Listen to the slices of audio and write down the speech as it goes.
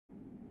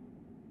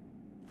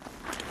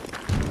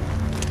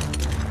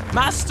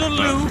Master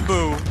Lu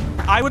Bu,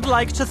 I would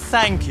like to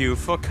thank you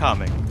for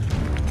coming.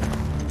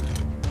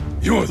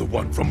 You're the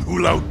one from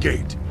Hulao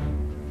Gate.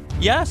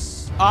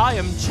 Yes, I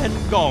am Chen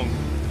Gong.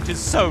 It is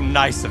so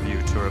nice of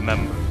you to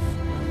remember.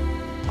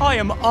 I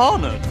am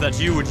honored that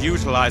you would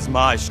utilize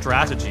my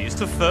strategies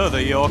to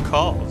further your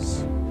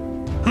cause.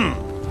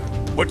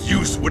 What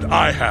use would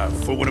I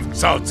have for one of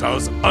Cao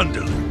Cao's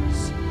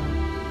underlings?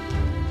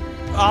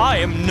 I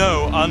am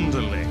no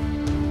underling.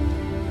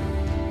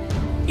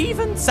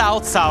 Even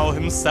Cao Cao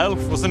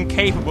himself was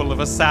incapable of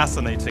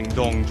assassinating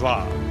Dong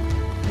Zhuo.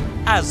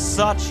 As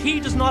such, he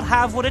does not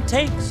have what it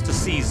takes to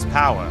seize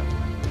power.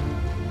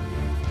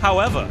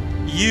 However,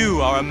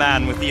 you are a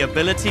man with the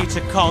ability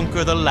to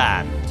conquer the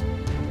land.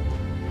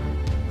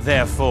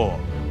 Therefore,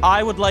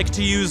 I would like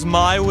to use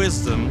my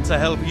wisdom to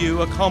help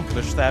you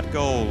accomplish that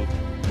goal.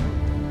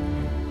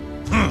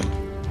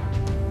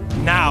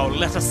 Now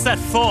let us set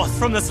forth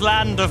from this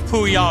land of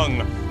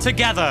Puyang.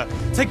 Together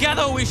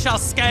we shall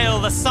scale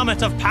the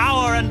summit of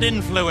power and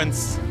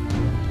influence.